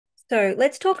So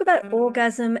let's talk about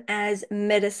orgasm as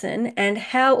medicine and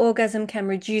how orgasm can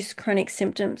reduce chronic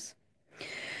symptoms.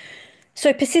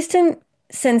 So persistent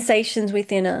sensations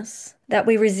within us that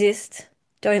we resist,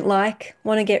 don't like,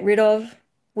 want to get rid of,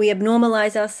 we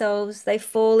abnormalize ourselves, they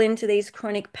fall into these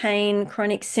chronic pain,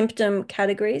 chronic symptom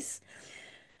categories.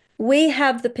 We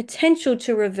have the potential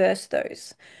to reverse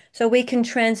those. So we can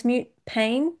transmute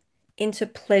pain into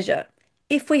pleasure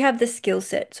if we have the skill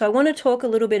set. So I want to talk a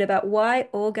little bit about why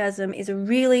orgasm is a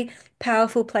really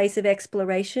powerful place of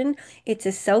exploration. It's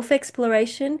a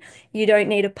self-exploration. You don't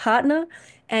need a partner,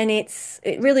 and it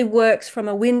really works from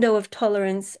a window of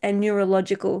tolerance and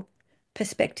neurological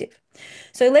perspective.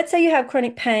 So let's say you have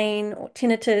chronic pain or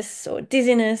tinnitus or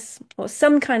dizziness or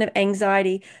some kind of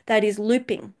anxiety that is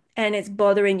looping and it's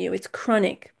bothering you, it's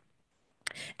chronic.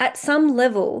 At some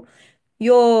level,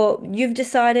 you've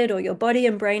decided or your body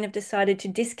and brain have decided to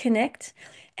disconnect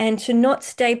and to not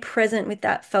stay present with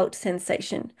that felt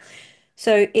sensation.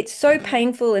 So it's so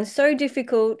painful and so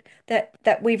difficult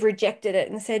that we've rejected it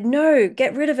and said, "No,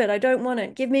 get rid of it. I don't want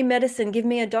it. Give me medicine, give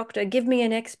me a doctor, give me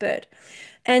an expert."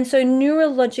 And so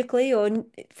neurologically or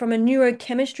from a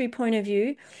neurochemistry point of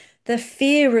view, the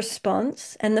fear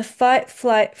response and the fight,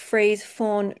 flight, freeze,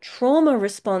 fawn trauma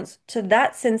response to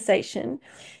that sensation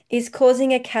is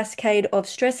causing a cascade of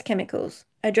stress chemicals,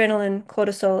 adrenaline,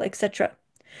 cortisol, etc.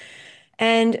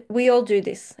 And we all do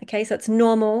this, okay? So it's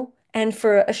normal. And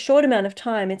for a short amount of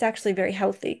time, it's actually very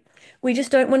healthy. We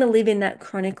just don't want to live in that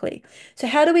chronically. So,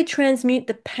 how do we transmute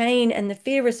the pain and the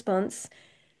fear response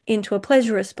into a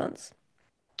pleasure response?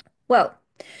 Well,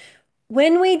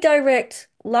 when we direct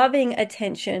loving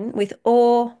attention with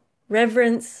awe,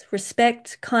 reverence,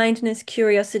 respect, kindness,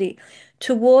 curiosity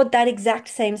toward that exact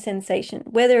same sensation,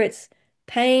 whether it's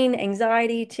pain,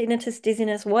 anxiety, tinnitus,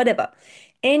 dizziness, whatever,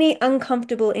 any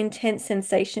uncomfortable, intense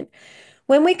sensation,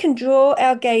 when we can draw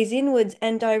our gaze inwards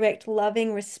and direct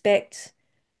loving respect,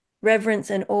 reverence,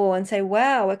 and awe and say,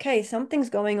 wow, okay, something's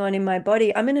going on in my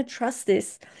body. I'm going to trust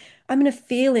this. I'm going to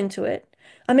feel into it.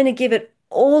 I'm going to give it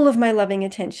all of my loving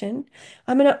attention.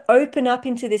 I'm going to open up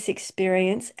into this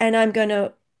experience and I'm going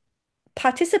to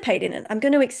participate in it. I'm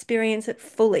going to experience it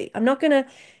fully. I'm not going to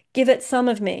give it some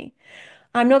of me.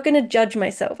 I'm not going to judge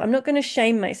myself. I'm not going to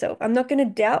shame myself. I'm not going to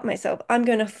doubt myself. I'm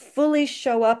going to fully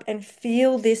show up and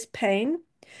feel this pain.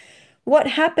 What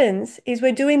happens is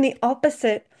we're doing the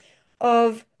opposite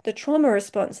of the trauma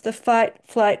response, the fight,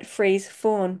 flight, freeze,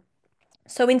 fawn.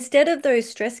 So instead of those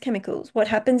stress chemicals, what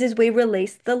happens is we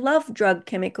release the love drug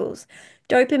chemicals,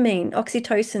 dopamine,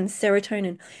 oxytocin,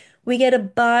 serotonin. We get a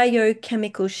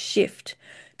biochemical shift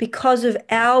because of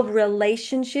our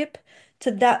relationship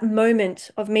to that moment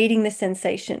of meeting the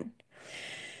sensation.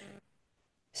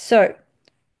 So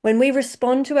when we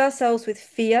respond to ourselves with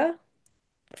fear,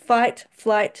 fight,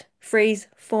 flight, freeze,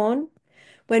 fawn,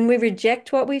 when we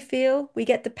reject what we feel, we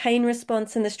get the pain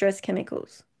response and the stress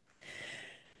chemicals.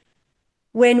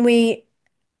 When we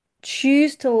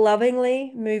choose to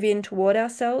lovingly move in toward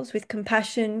ourselves with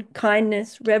compassion,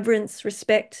 kindness, reverence,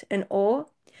 respect, and awe,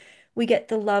 we get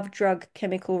the love drug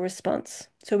chemical response.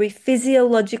 So we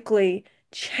physiologically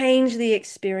change the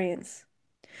experience.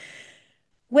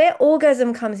 Where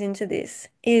orgasm comes into this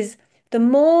is the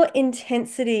more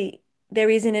intensity there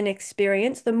is in an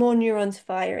experience, the more neurons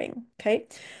firing, okay?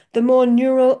 The more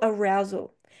neural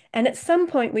arousal. And at some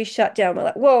point we shut down. We're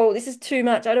like, whoa, this is too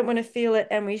much. I don't want to feel it.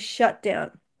 And we shut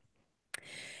down.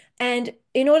 And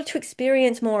in order to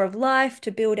experience more of life,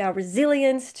 to build our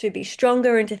resilience, to be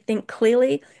stronger and to think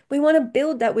clearly, we want to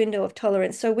build that window of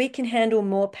tolerance so we can handle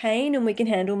more pain and we can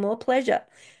handle more pleasure.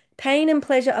 Pain and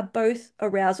pleasure are both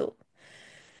arousal.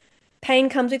 Pain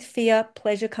comes with fear,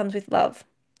 pleasure comes with love.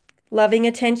 Loving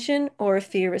attention or a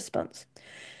fear response.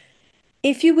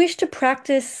 If you wish to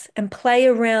practice and play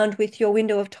around with your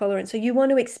window of tolerance, so you want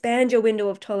to expand your window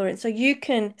of tolerance so you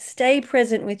can stay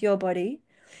present with your body,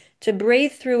 to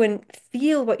breathe through and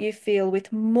feel what you feel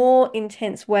with more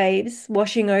intense waves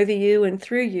washing over you and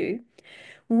through you,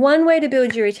 one way to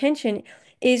build your attention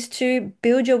is to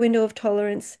build your window of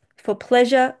tolerance for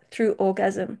pleasure through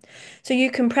orgasm. So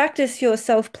you can practice your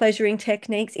self-pleasuring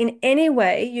techniques in any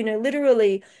way,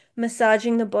 literally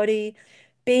massaging the body,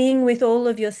 being with all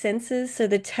of your senses, so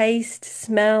the taste,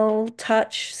 smell,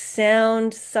 touch,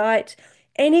 sound, sight,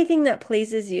 anything that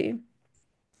pleases you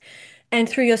and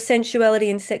through your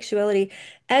sensuality and sexuality,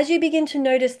 as you begin to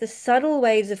notice the subtle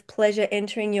waves of pleasure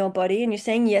entering your body and you're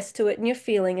saying yes to it and you're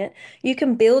feeling it, you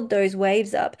can build those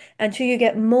waves up until you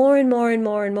get more and more and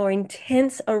more and more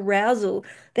intense arousal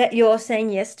that you're saying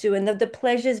yes to and the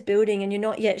pleasure's building and you're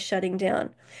not yet shutting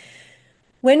down.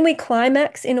 When we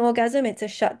climax in orgasm, it's a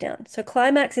shutdown. So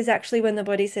climax is actually when the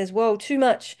body says, whoa, too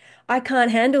much. I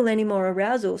can't handle any more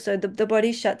arousal. So the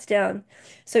body shuts down.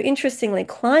 So interestingly,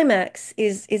 climax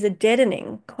is a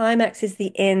deadening. Climax is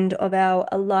the end of our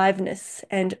aliveness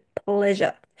and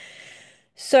pleasure.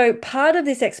 So part of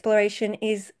this exploration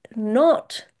is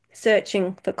not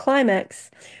searching for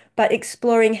climax, but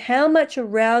exploring how much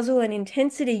arousal and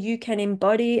intensity you can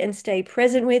embody and stay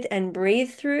present with and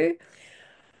breathe through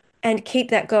and keep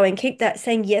that going. Keep that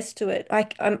saying yes to it.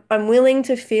 I'm willing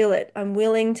to feel it. I'm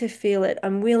willing to feel it.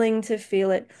 I'm willing to feel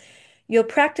it. You're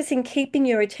practicing keeping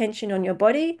your attention on your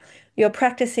body. You're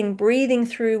practicing breathing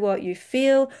through what you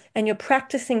feel, and you're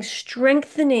practicing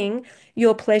strengthening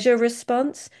your pleasure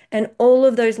response and all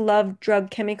of those love drug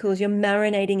chemicals. You're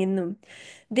marinating in them.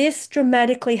 This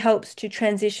dramatically helps to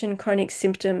transition chronic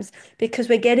symptoms because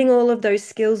we're getting all of those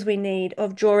skills we need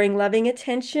of drawing loving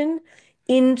attention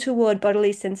in toward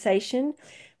bodily sensation,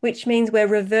 which means we're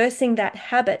reversing that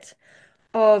habit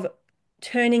of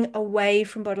turning away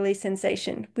from bodily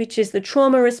sensation, which is the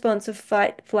trauma response of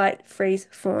fight, flight, freeze,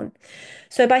 fawn.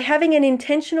 So by having an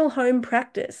intentional home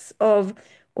practice of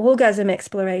orgasm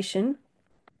exploration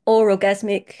or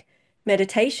orgasmic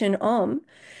meditation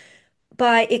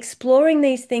by exploring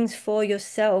these things for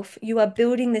yourself, you are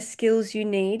building the skills you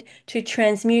need to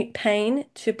transmute pain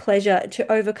to pleasure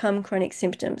to overcome chronic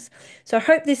symptoms. So I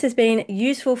hope this has been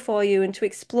useful for you, and to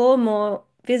explore more,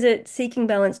 visit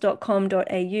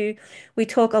seekingbalance.com.au. We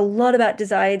talk a lot about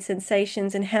desired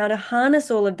sensations and how to harness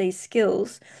all of these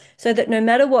skills so that no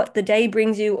matter what the day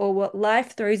brings you or what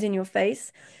life throws in your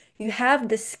face, you have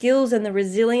the skills and the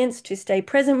resilience to stay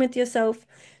present with yourself,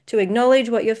 to acknowledge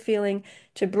what you're feeling,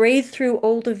 to breathe through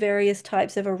all the various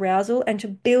types of arousal, and to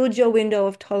build your window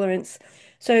of tolerance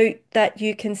so that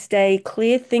you can stay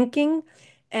clear thinking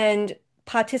and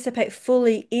participate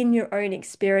fully in your own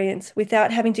experience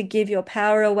without having to give your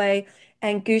power away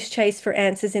and goose chase for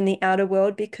answers in the outer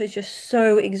world because you're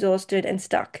so exhausted and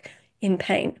stuck in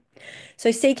pain. So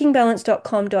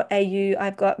seekingbalance.com.au,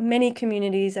 I've got many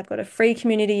communities. I've got a free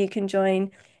community you can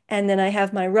join, and then I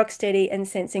have my Rocksteady and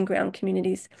Sensing Ground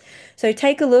communities. So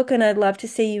take a look, and I'd love to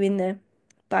see you in there.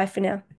 Bye for now.